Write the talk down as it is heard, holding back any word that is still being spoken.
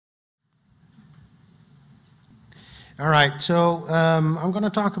All right, so I'm going to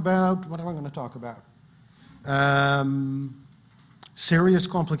talk about, what am I going to talk about? Serious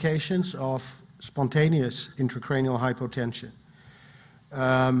complications of spontaneous intracranial hypotension.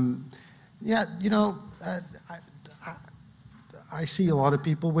 Yeah, you know, I see a lot of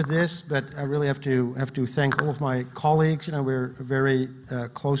people with this, but I really have to thank all of my colleagues. You know, we're a very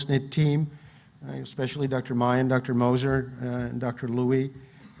close-knit team, especially Dr. Maya and Dr. Moser and Dr. Louis.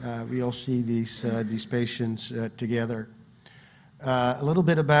 We all see these patients together. A little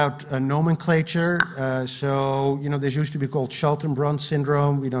bit about nomenclature. So, you know, this used to be called Scheltenbrand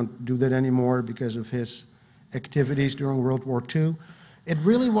syndrome. We don't do that anymore because of his activities during World War II. It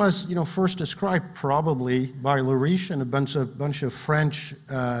really was, you know, first described probably by Leriche and a bunch of French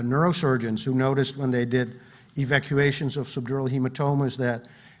neurosurgeons who noticed when they did evacuations of subdural hematomas that it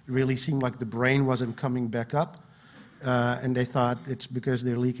really seemed like the brain wasn't coming back up. And they thought it's because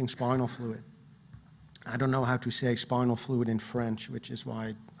they're leaking spinal fluid. I don't know how to say spinal fluid in French, which is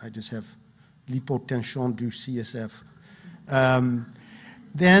why I just have l'hypotension du CSF.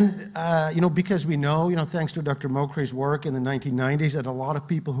 Then, you know, because we know, you know, thanks to Dr. Mokre's work in the 1990s, that a lot of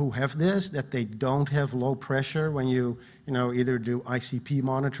people who have this, that they don't have low pressure when you know, either do ICP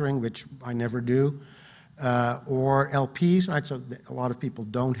monitoring, which I never do, or LPs, right? So a lot of people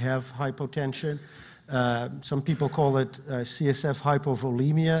don't have hypotension. Some people call it CSF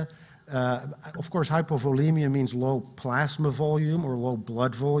hypovolemia. Of course, hypovolemia means low plasma volume or low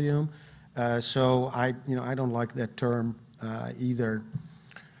blood volume. So I don't like that term either.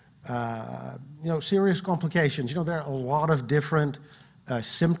 You know, serious complications. You know, there are a lot of different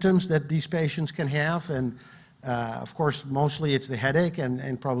symptoms that these patients can have, and of course, mostly it's the headache,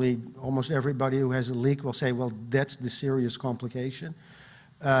 and probably almost everybody who has a leak will say, well, that's the serious complication.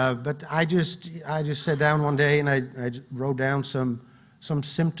 But I just sat down one day and I wrote down some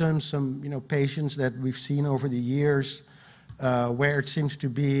symptoms, some, you know, patients that we've seen over the years where it seems to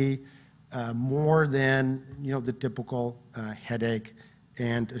be more than, you know, the typical headache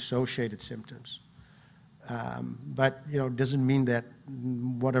and associated symptoms. But, you know, it doesn't mean that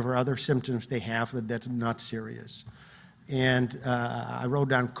whatever other symptoms they have, that's not serious. And I wrote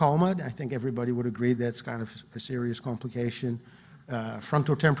down coma. I think everybody would agree that's kind of a serious complication.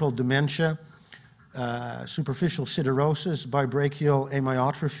 Frontotemporal dementia, superficial siderosis, bibrachial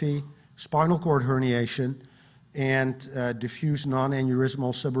amyotrophy, spinal cord herniation, and diffuse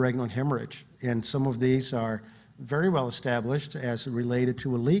non-aneurysmal subarachnoid hemorrhage. And some of these are very well established as related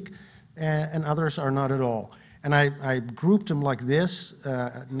to a leak, and others are not at all. And I grouped them like this,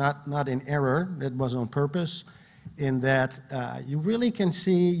 not in error, that was on purpose, in that you really can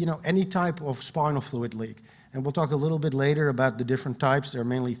see, you know, any type of spinal fluid leak. And we'll talk a little bit later about the different types. There are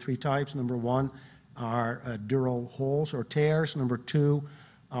mainly three types. Number one are dural holes or tears. Number two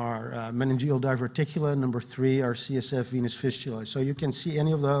are meningeal diverticula. Number three are CSF venous fistulae. So you can see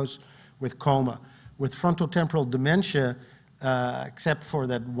any of those with coma. With frontotemporal dementia, except for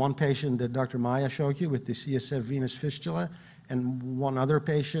that one patient that Dr. Maya showed you with the CSF venous fistula, and one other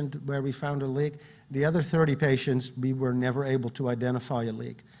patient where we found a leak, the other 30 patients, we were never able to identify a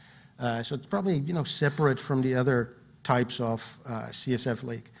leak. So it's probably, you know, separate from the other types of CSF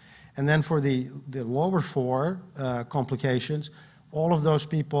leak. And then for the lower four complications, all of those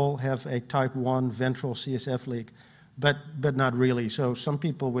people have a type 1 ventral CSF leak, but not really. So some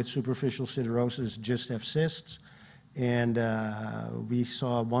people with superficial siderosis just have cysts. And we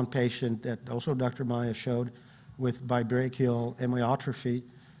saw one patient that also Dr. Maya showed with bibrachial amyotrophy,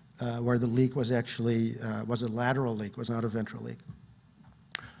 where the leak was actually was a lateral leak, was not a ventral leak.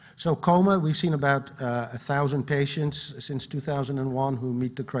 So coma, we've seen about 1,000 patients since 2001 who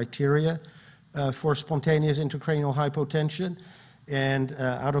meet the criteria for spontaneous intracranial hypotension. And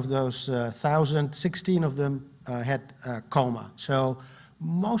out of those 1,000, 16 of them had coma. So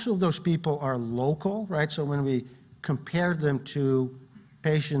most of those people are local, right? So when we compared them to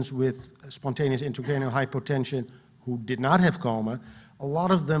patients with spontaneous intracranial hypotension who did not have coma, a lot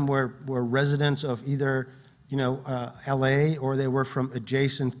of them were residents of either, you know, LA, or they were from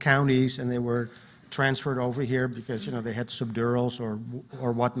adjacent counties and they were transferred over here because, you know, they had subdurals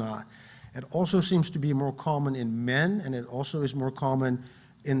or whatnot. It also seems to be more common in men, and it also is more common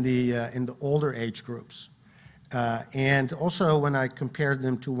in the older age groups. And also when I compared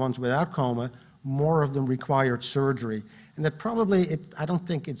them to ones without coma, more of them required surgery. And that probably, I don't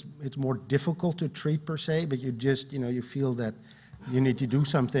think it's more difficult to treat per se, but you just, you know, you feel that you need to do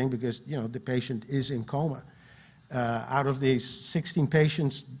something because, you know, the patient is in coma. Out of these 16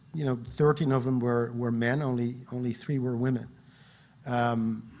 patients, you know, 13 of them were men, only 3 were women.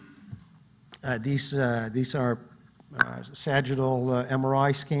 These are sagittal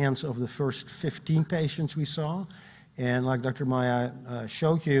MRI scans of the first 15 patients we saw. And like Dr. Maya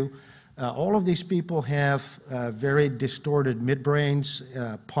showed you, all of these people have very distorted midbrains,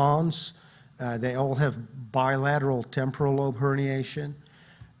 pons. They all have bilateral temporal lobe herniation.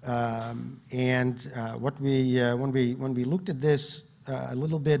 When we looked at this a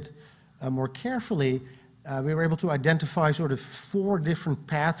little bit more carefully, we were able to identify sort of 4 different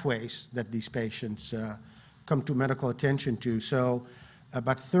pathways that these patients come to medical attention to. So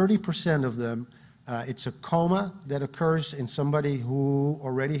about 30% of them, it's a coma that occurs in somebody who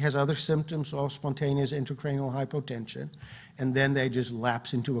already has other symptoms of spontaneous intracranial hypotension, and then they just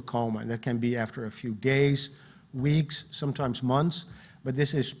lapse into a coma. And that can be after a few days, weeks, sometimes months, but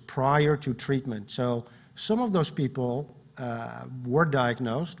this is prior to treatment. So some of those people were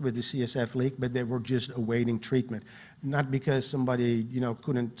diagnosed with the CSF leak, but they were just awaiting treatment. Not because somebody,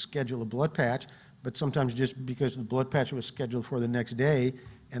 couldn't schedule a blood patch, but sometimes just because the blood patch was scheduled for the next day,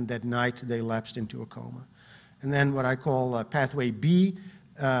 and that night they lapsed into a coma. And then what I call pathway B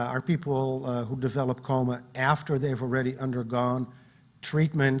are people who develop coma after they've already undergone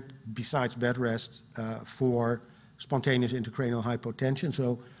treatment besides bed rest for spontaneous intracranial hypotension.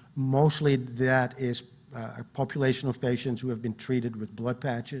 So mostly that is a population of patients who have been treated with blood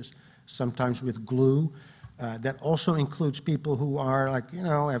patches, sometimes with glue. That also includes people who are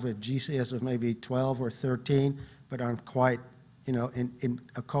have a GCS of maybe 12 or 13, but aren't quite, in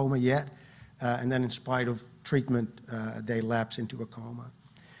a coma yet. And then in spite of treatment, they lapse into a coma.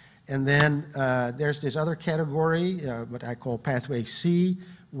 And then there's this other category, what I call pathway C,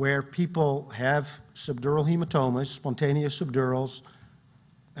 where people have subdural hematomas, spontaneous subdurals,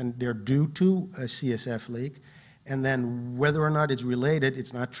 and they're due to a CSF leak. And then whether or not it's related,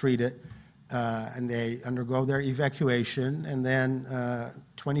 it's not treated. And they undergo their evacuation, and then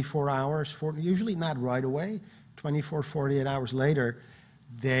 24 hours, usually not right away, 24, 48 hours later,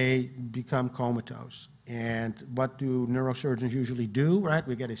 they become comatose. And what do neurosurgeons usually do, right?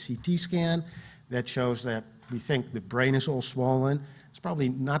 We get a CT scan that shows that we think the brain is all swollen. It's probably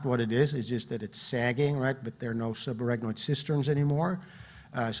not what it is, it's just that it's sagging, right? But there are no subarachnoid cisterns anymore.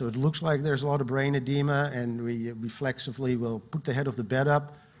 So it looks like there's a lot of brain edema, and we reflexively will put the head of the bed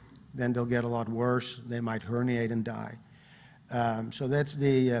up, then they'll get a lot worse. They might herniate and die. So that's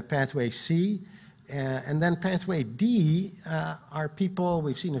the pathway C. And then pathway D are people,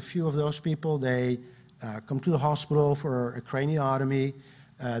 we've seen a few of those people, they come to the hospital for a craniotomy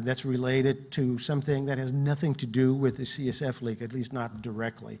that's related to something that has nothing to do with the CSF leak, at least not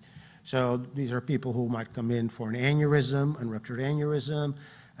directly. So these are people who might come in for an aneurysm, a ruptured aneurysm,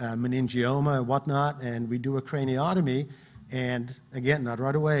 meningioma, and whatnot, and we do a craniotomy. And again, not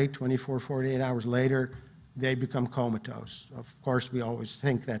right away, 24, 48 hours later, they become comatose. Of course, we always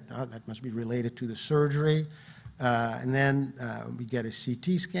think that that must be related to the surgery. And then we get a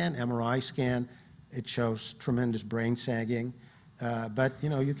CT scan, MRI scan. It shows tremendous brain sagging. But,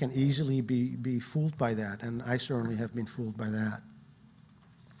 you can easily be fooled by that, and I certainly have been fooled by that.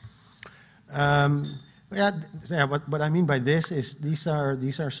 What I mean by this is these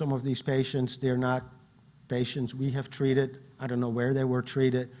are some of these patients. They're not patients we have treated. I don't know where they were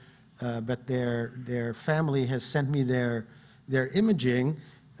treated, but their family has sent me their imaging,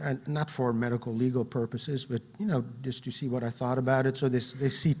 not for medical legal purposes, but just to see what I thought about it. So this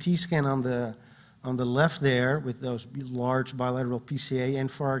CT scan on the left there with those large bilateral PCA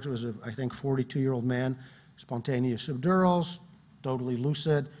infarcts was I think 42-year-old man, spontaneous subdurals, totally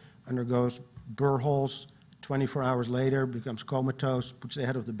lucid, undergoes burr holes, 24 hours later becomes comatose, puts the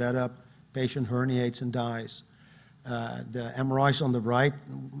head of the bed up, patient herniates and dies. The MRIs on the right,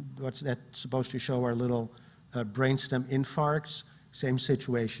 what's that supposed to show are little brainstem infarcts, same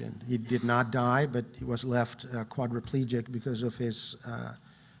situation. He did not die, but he was left quadriplegic because of his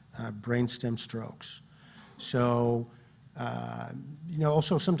brainstem strokes. So,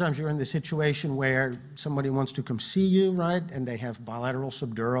 also sometimes you're in the situation where somebody wants to come see you, right, and they have bilateral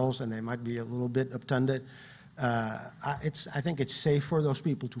subdurals and they might be a little bit obtunded. I think it's safe for those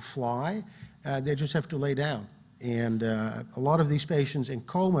people to fly. They just have to lay down. And a lot of these patients in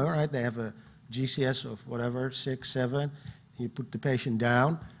coma, right, they have a GCS of whatever, 6, 7. You put the patient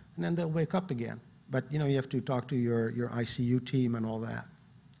down, and then they'll wake up again. But, you have to talk to your ICU team and all that.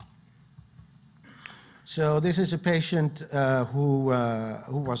 So this is a patient who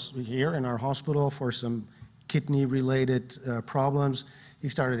was here in our hospital for some kidney-related problems. He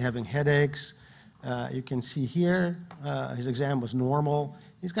started having headaches. You can see here, his exam was normal.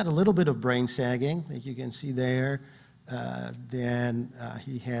 He's got a little bit of brain sagging that you can see there. Then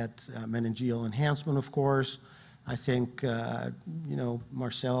he had meningeal enhancement, of course. I think,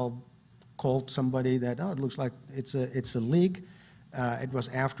 Marcel called somebody that, it looks like it's a leak. It was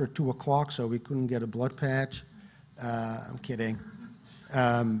after 2 o'clock, so we couldn't get a blood patch. I'm kidding.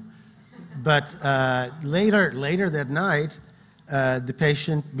 But later that night, the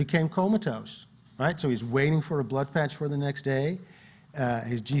patient became comatose, right? So he's waiting for a blood patch for the next day.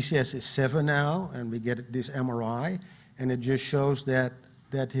 His GCS is 7 now, and we get this MRI, and it just shows that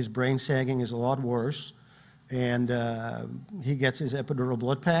his brain sagging is a lot worse. And he gets his epidural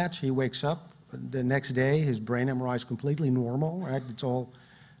blood patch. He wakes up the next day. His brain MRI is completely normal, right? It's all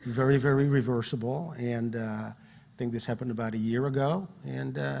very, very reversible. And I think this happened about a year ago,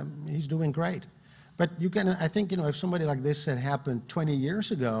 and he's doing great. But I think, if somebody like this had happened 20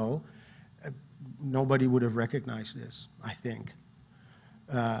 years ago, nobody would have recognized this, I think.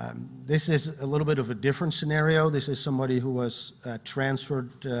 This is a little bit of a different scenario. This is somebody who was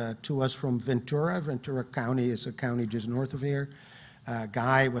transferred to us from Ventura. Ventura County is a county just north of here.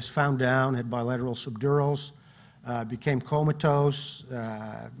 Guy was found down, had bilateral subdurals, became comatose,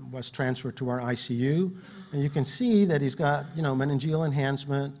 was transferred to our ICU. And you can see that he's got, meningeal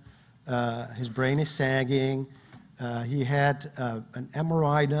enhancement. His brain is sagging. He had an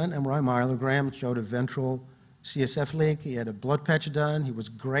MRI done, MRI myelogram. It showed a ventral CSF leak. He had a blood patch done. He was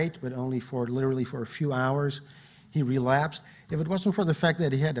great, but only literally for a few hours. He relapsed. If it wasn't for the fact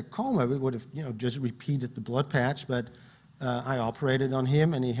that he had a coma, we would have, just repeated the blood patch. But I operated on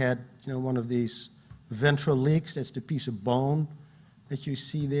him, and he had, one of these ventral leaks. That's the piece of bone that you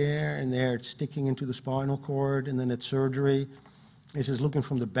see there, and there it's sticking into the spinal cord. And then at surgery, this is looking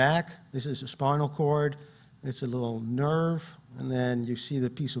from the back. This is a spinal cord. It's a little nerve, and then you see the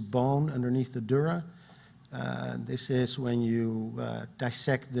piece of bone underneath the dura. This is when you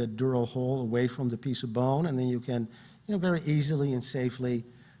dissect the dural hole away from the piece of bone, and then you can, very easily and safely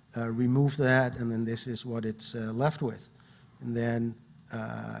remove that, and then this is what it's left with. And then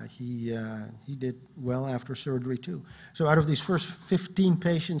he did well after surgery too. So out of these first 15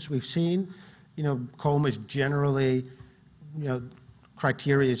 patients we've seen, coma is generally,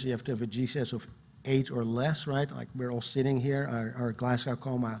 criteria is you have to have a GCS of 8 or less, right? Like we're all sitting here. Our Glasgow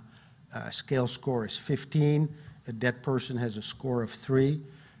coma scale score is 15. A dead person has a score of 3.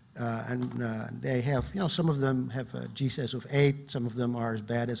 And they have, some of them have a GCS of 8. Some of them are as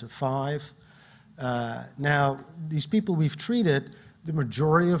bad as a 5. Now, these people we've treated, the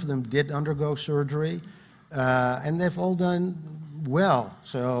majority of them did undergo surgery, and they've all done well.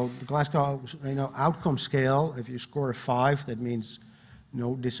 So the Glasgow, outcome scale, if you score a 5, that means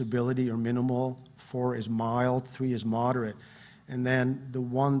no disability or minimal. 4 is mild, 3 is moderate. And then the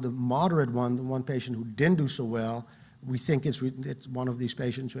moderate one, the one patient who didn't do so well, we think it's one of these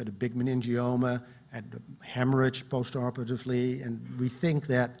patients who had a big meningioma, had hemorrhage postoperatively, and we think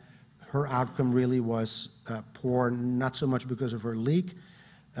that her outcome really was poor, not so much because of her leak,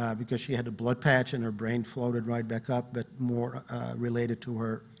 because she had a blood patch and her brain floated right back up, but more related to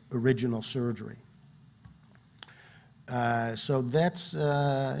her original surgery. So that's,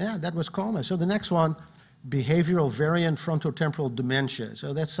 that was coma. So the next one, behavioral variant frontotemporal dementia.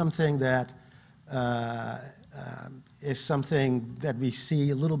 So that's something that is something that we see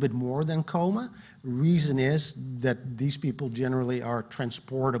a little bit more than coma. Reason is that these people generally are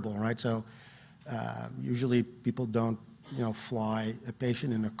transportable, right? So usually people don't, fly a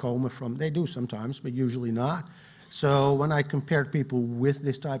patient in a coma from, they do sometimes, but usually not. So when I compared people with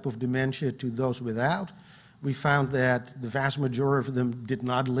this type of dementia to those without, we found that the vast majority of them did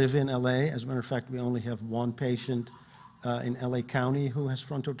not live in LA. As a matter of fact, we only have one patient in LA County who has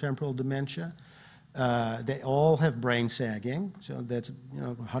frontotemporal dementia. They all have brain sagging, so that's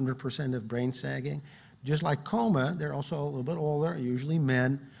 100% of brain sagging. Just like coma, they're also a little bit older, usually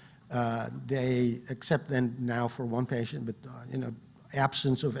men. They, except then now for one patient, but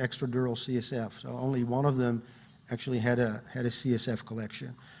absence of extradural CSF. So only one of them actually had a CSF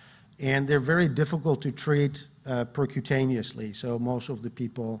collection. And they're very difficult to treat percutaneously. So most of the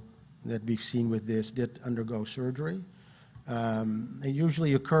people that we've seen with this did undergo surgery. It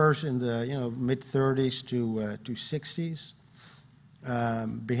usually occurs in the mid-30s to 60s.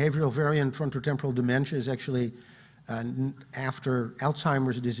 Behavioral variant frontotemporal dementia is actually, after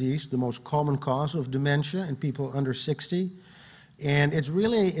Alzheimer's disease, the most common cause of dementia in people under 60. And it's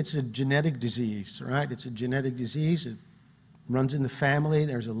a genetic disease, right? It's a genetic disease. It runs in the family.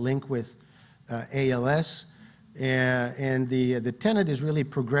 There's a link with ALS. And the tenet is really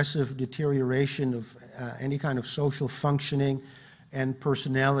progressive deterioration of any kind of social functioning and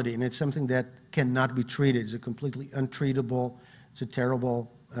personality. And it's something that cannot be treated. It's a completely untreatable, it's a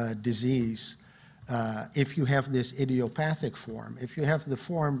terrible disease. If you have this idiopathic form. If you have the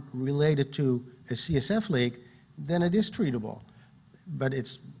form related to a CSF leak, then it is treatable, but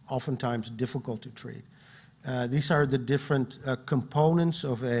it's oftentimes difficult to treat. These are the different components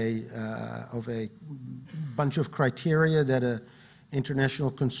of a bunch of criteria that an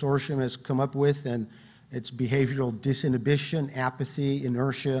international consortium has come up with, and it's behavioral disinhibition, apathy,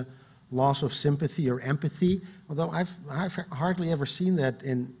 inertia, loss of sympathy or empathy, although I've hardly ever seen that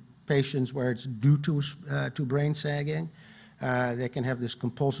in patients where it's due to brain sagging. They can have this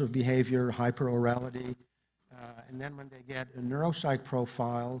compulsive behavior, hyperorality, and then when they get a neuropsych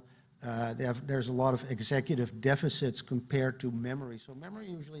profile, there's a lot of executive deficits compared to memory. So memory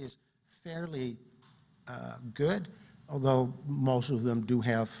usually is fairly good, although most of them do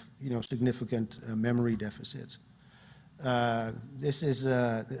have, significant memory deficits. This is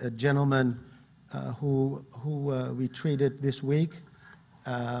a gentleman who we treated this week,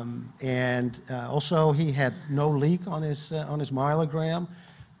 and also he had no leak on his myelogram.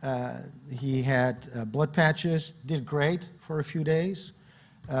 He had blood patches, did great for a few days.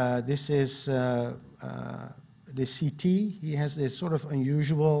 This is the CT. He has this sort of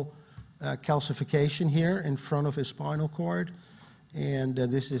unusual calcification here in front of his spinal cord, and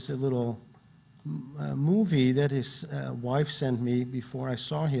this is a little movie that his wife sent me before I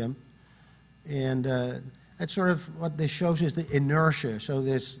saw him, and that's sort of what this shows is the inertia. So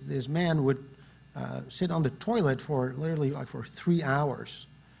this man would sit on the toilet for literally like for 3 hours,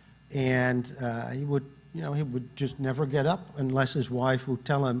 and he would just never get up unless his wife would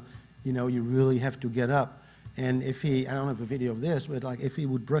tell him, you really have to get up. And if I don't have a video of this, but like if he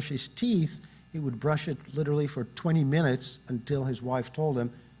would brush his teeth, he would brush it literally for 20 minutes until his wife told him,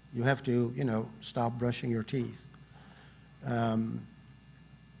 you have to, stop brushing your teeth. And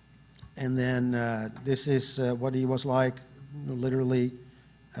then this is what he was like literally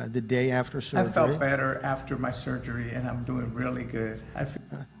the day after surgery. I felt better after my surgery, and I'm doing really good.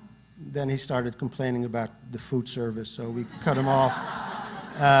 Then he started complaining about the food service, so we cut him off.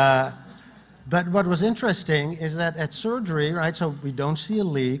 But what was interesting is that at surgery, right, so we don't see a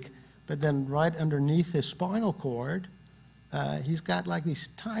leak, but then right underneath his spinal cord, he's got like these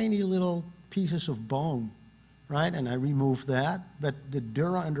tiny little pieces of bone, right? And I removed that, but the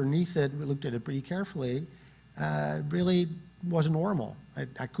dura underneath it, we looked at it pretty carefully, really was normal.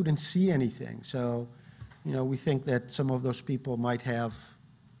 I couldn't see anything. So, we think that some of those people might have,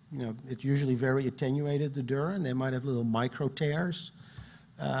 it's usually very attenuated, the dura, and they might have little micro tears.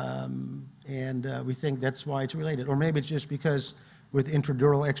 And we think that's why it's related. Or maybe it's just because with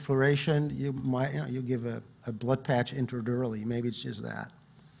intradural exploration, you might, you give a blood patch intradurally. Maybe it's just that.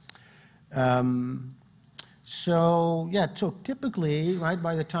 So typically, right,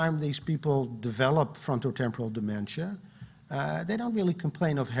 by the time these people develop frontotemporal dementia, they don't really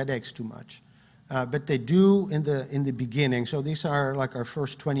complain of headaches too much. But they do in the beginning. So these are like our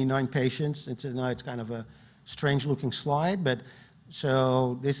first 29 patients. It's kind of a strange looking slide, but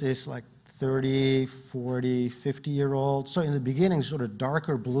so this is like 30, 40, 50-year-olds. So in the beginning, sort of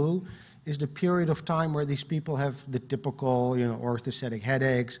darker blue is the period of time where these people have the typical, orthostatic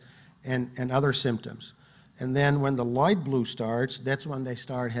headaches and other symptoms. And then when the light blue starts, that's when they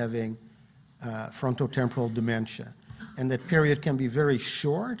start having frontotemporal dementia. And that period can be very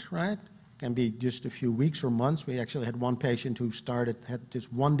short, right? Can be just a few weeks or months. We actually had one patient who had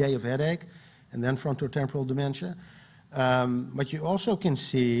just 1 day of headache and then frontotemporal dementia. But you also can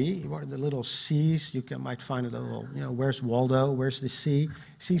see what are the little C's. You might find a little, where's Waldo? Where's the C?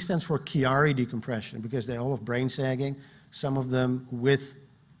 C stands for Chiari decompression because they all have brain sagging, some of them with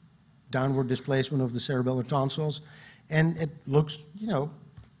downward displacement of the cerebellar tonsils. And it looks,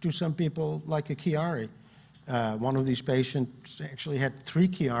 to some people like a Chiari. One of these patients actually had 3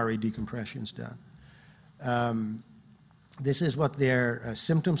 Chiari decompressions done. This is what their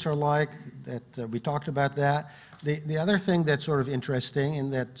symptoms are like, that we talked about that. The other thing that's sort of interesting in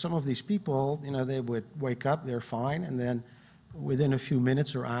that some of these people, they would wake up, they're fine, and then within a few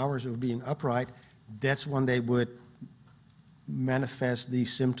minutes or hours of being upright, that's when they would manifest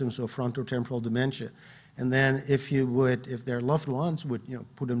these symptoms of frontotemporal dementia. And then if their loved ones would,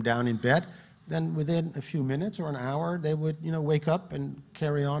 put them down in bed, then within a few minutes or an hour, they would, wake up and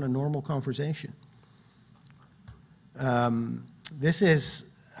carry on a normal conversation. This is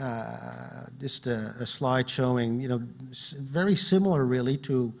just a slide showing, very similar really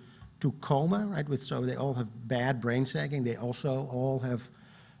to coma, right? So they all have bad brain sagging. They also all have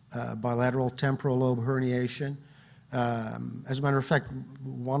bilateral temporal lobe herniation. As a matter of fact,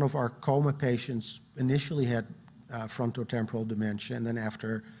 one of our coma patients initially had frontotemporal dementia, and then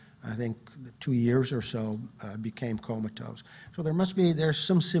after, I think, 2 years or so, became comatose. So there's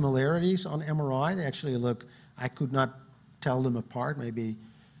some similarities on MRI. They actually look, I could not tell them apart. Maybe,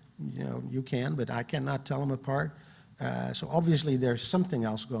 you can, but I cannot tell them apart. So obviously there's something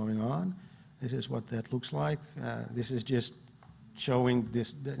else going on. This is what that looks like. This is just showing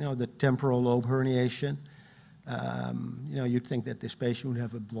this, the temporal lobe herniation. You'd think that this patient would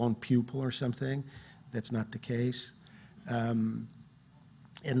have a blown pupil or something. That's not the case. And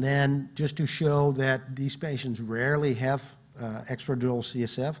then just to show that these patients rarely have extradural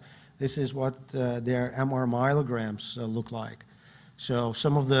CSF, this is what their MR myelograms look like. So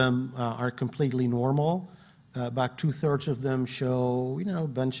some of them are completely normal. About 2/3 of them show, a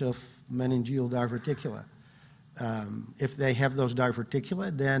bunch of meningeal diverticula. If they have those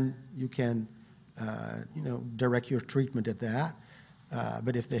diverticula, then you can, direct your treatment at that.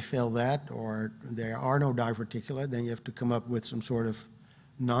 But if they fail that or there are no diverticula, then you have to come up with some sort of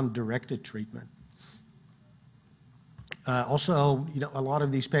non-directed treatment. Also, a lot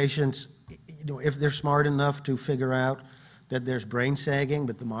of these patients, if they're smart enough to figure out that there's brain sagging,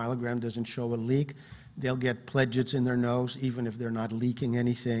 but the myelogram doesn't show a leak, they'll get pledgets in their nose, even if they're not leaking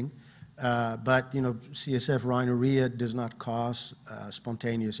anything. But CSF rhinorrhea does not cause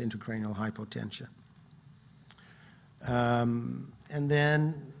spontaneous intracranial hypotension. And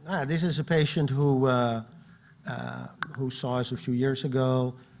then this is a patient who saw us a few years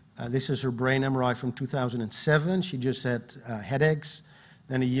ago. This is her brain MRI from 2007. She just had headaches.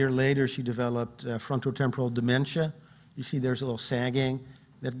 Then a year later, she developed frontotemporal dementia. You see there's a little sagging.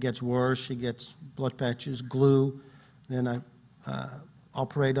 That gets worse. She gets blood patches, glue. Then I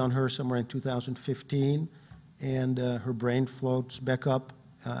operate on her somewhere in 2015, and her brain floats back up,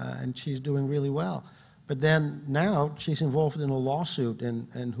 and she's doing really well. But then now she's involved in a lawsuit,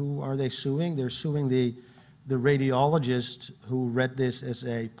 and who are they suing? They're suing the radiologist who read this as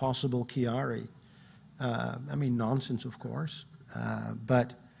a possible Chiari. Nonsense, of course.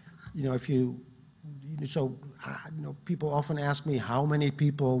 But people often ask me how many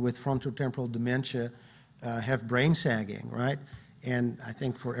people with frontotemporal dementia have brain sagging, right? And I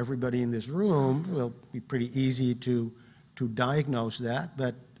think for everybody in this room, it will be pretty easy to diagnose that.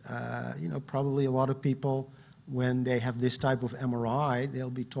 But probably a lot of people, when they have this type of MRI,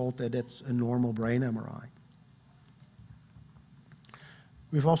 they'll be told that it's a normal brain MRI.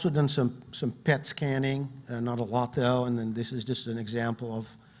 We've also done some PET scanning, not a lot though, and then this is just an example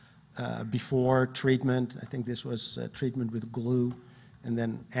of before treatment. I think this was treatment with glue, and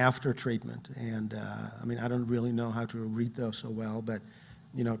then after treatment. And I don't really know how to read those so well, but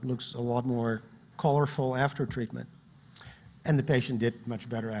it looks a lot more colorful after treatment. And the patient did much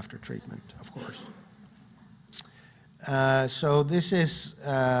better after treatment, of course. So this is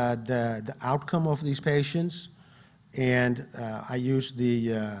the outcome of these patients. And I used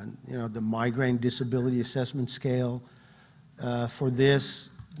the migraine disability assessment scale for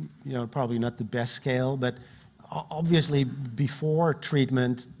this. Probably not the best scale, but obviously before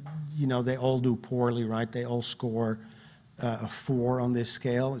treatment, they all do poorly, right? They all score a 4 on this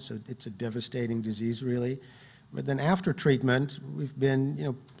scale. It's a devastating disease, really. But then after treatment, we've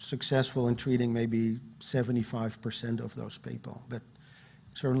been, successful in treating maybe 75% of those people, but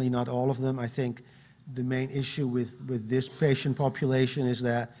certainly not all of them. I think the main issue with this patient population is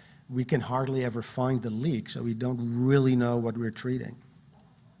that we can hardly ever find the leak, so we don't really know what we're treating.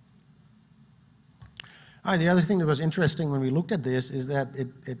 The other thing that was interesting when we looked at this is that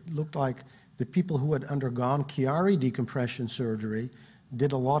it looked like the people who had undergone Chiari decompression surgery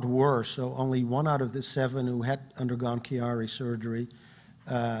did a lot worse. So only 1 out of the 7 who had undergone Chiari surgery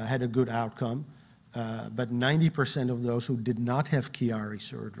had a good outcome, but 90% of those who did not have Chiari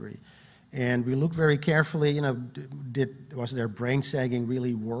surgery. And we looked very carefully, was their brain sagging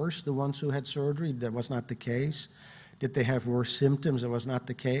really worse, the ones who had surgery? That was not the case. Did they have worse symptoms? That was not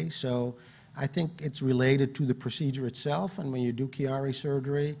the case. So I think it's related to the procedure itself, and when you do Chiari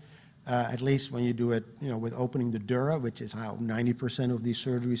surgery, at least when you do it, with opening the dura, which is how 90% of these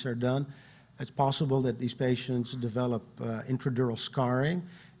surgeries are done, it's possible that these patients develop intradural scarring,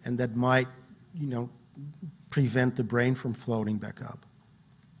 and that might, prevent the brain from floating back up.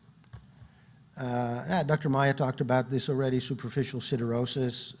 Dr. Maya talked about this already, superficial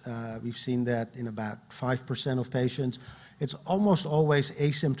siderosis. We've seen that in about 5% of patients. It's almost always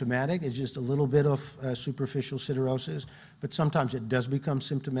asymptomatic. It's just a little bit of superficial siderosis, but sometimes it does become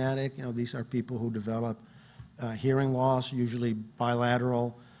symptomatic. These are people who develop hearing loss, usually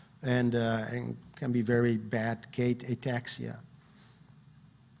bilateral, and can be very bad gait ataxia.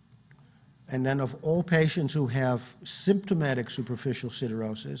 And then of all patients who have symptomatic superficial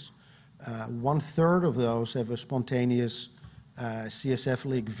siderosis, 1/3 of those have a spontaneous CSF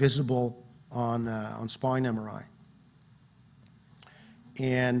leak visible on spine MRI.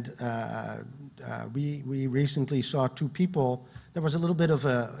 And we recently saw 2 people. There was a little bit of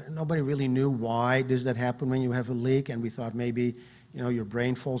nobody really knew why does that happen when you have a leak, and we thought maybe, your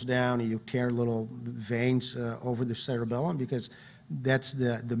brain falls down and you tear little veins over the cerebellum, because That's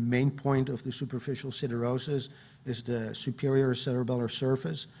the main point of the superficial siderosis, is the superior cerebellar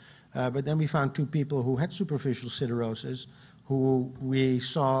surface. But then we found 2 people who had superficial siderosis, who we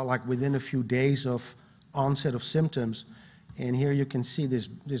saw like within a few days of onset of symptoms. And here you can see this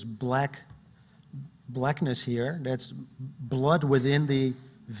blackness here. That's blood within the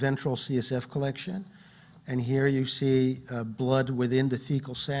ventral CSF collection. And here you see blood within the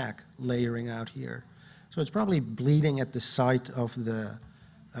thecal sac layering out here. So it's probably bleeding at the site of the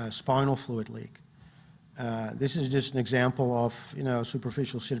spinal fluid leak. This is just an example of,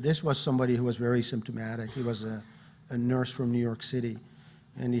 superficial siderosis. This was somebody who was very symptomatic. He was a nurse from New York City,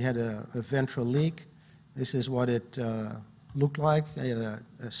 and he had a ventral leak. This is what it looked like. He had a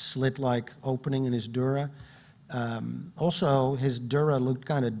slit-like opening in his dura. Also, his dura looked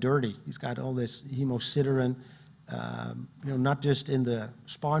kind of dirty. He's got all this hemosiderin, not just in the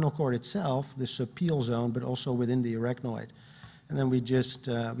spinal cord itself, the subpial zone, but also within the arachnoid. And then we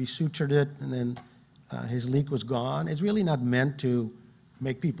sutured it, and then his leak was gone. It's really not meant to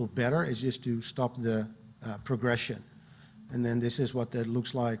make people better. It's just to stop the progression. And then this is what that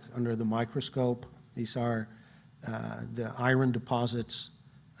looks like under the microscope. These are the iron deposits.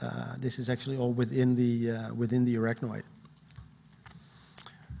 This is actually all within the arachnoid.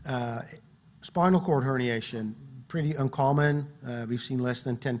 Spinal cord herniation, pretty uncommon. We've seen less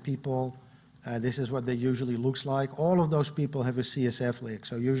than 10 people. This is what they usually looks like. All of those people have a CSF leak.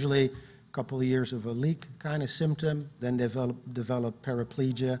 So usually a couple of years of a leak kind of symptom, then develop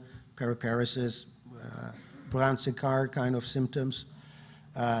paraplegia, paraparesis, Brown-Séquard kind of symptoms.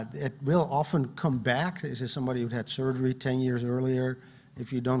 It will often come back. This is somebody who had surgery 10 years earlier.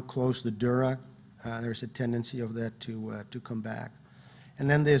 If you don't close the dura, there's a tendency of that to come back. And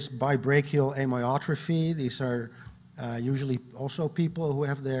then this bibrachial amyotrophy. These are usually also people who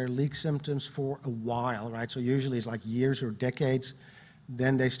have their leak symptoms for a while, right? So usually it's like years or decades.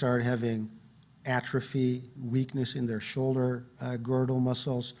 Then they start having atrophy, weakness in their shoulder girdle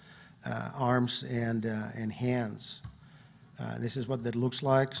muscles, arms and hands. This is what that looks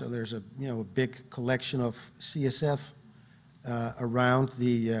like. So there's a big collection of CSF around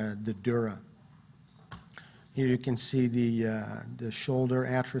the dura. Here you can see the shoulder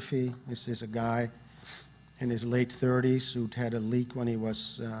atrophy. This is a guy in his late 30s who'd had a leak when he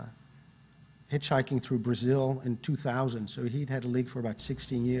was hitchhiking through Brazil in 2000. So he'd had a leak for about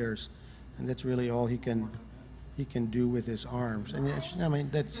 16 years, and that's really all he can do with his arms. And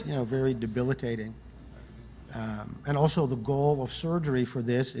that's very debilitating. And also the goal of surgery for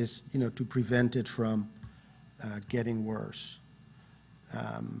this is to prevent it from getting worse.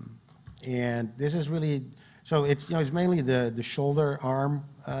 And this is really, so it's mainly the shoulder arm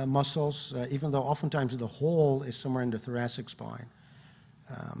muscles, even though oftentimes the hole is somewhere in the thoracic spine.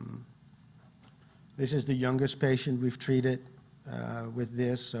 This is the youngest patient we've treated with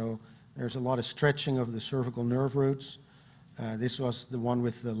this. So there's a lot of stretching of the cervical nerve roots. This was the one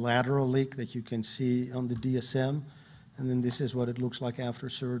with the lateral leak that you can see on the DSM. And then this is what it looks like after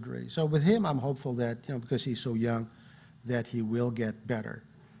surgery. So with him, I'm hopeful that, because he's so young, that he will get better.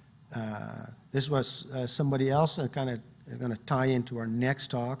 This was somebody else that kind of going to tie into our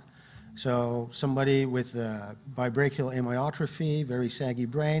next talk. So somebody with bibrachial amyotrophy, very saggy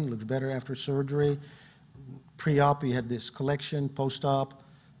brain, looks better after surgery. Pre-op, he had this collection. Post-op,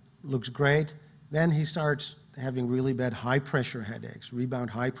 looks great. Then he starts having really bad high-pressure headaches, rebound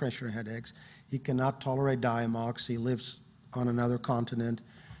high-pressure headaches. He cannot tolerate Diamox. He lives on another continent.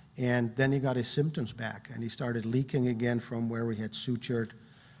 And then he got his symptoms back, and he started leaking again from where we had sutured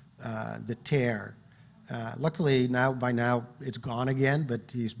the tear. Luckily, by now, it's gone again, but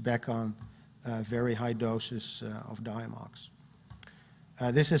he's back on very high doses of Diamox.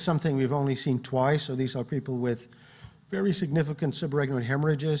 This is something we've only seen twice, so these are people with very significant subarachnoid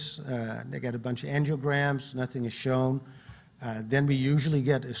hemorrhages. They get a bunch of angiograms, nothing is shown. Then we usually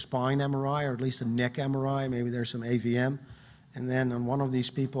get a spine MRI, or at least a neck MRI, maybe there's some AVM. And then on one of these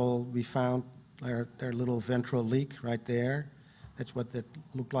people, we found their little ventral leak right there. That's what that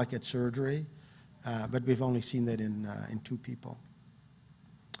looked like at surgery. But we've only seen that in 2 people.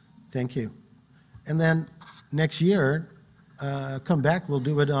 Thank you. And then next year, come back, we'll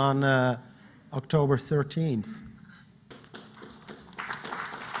do it on October 13th.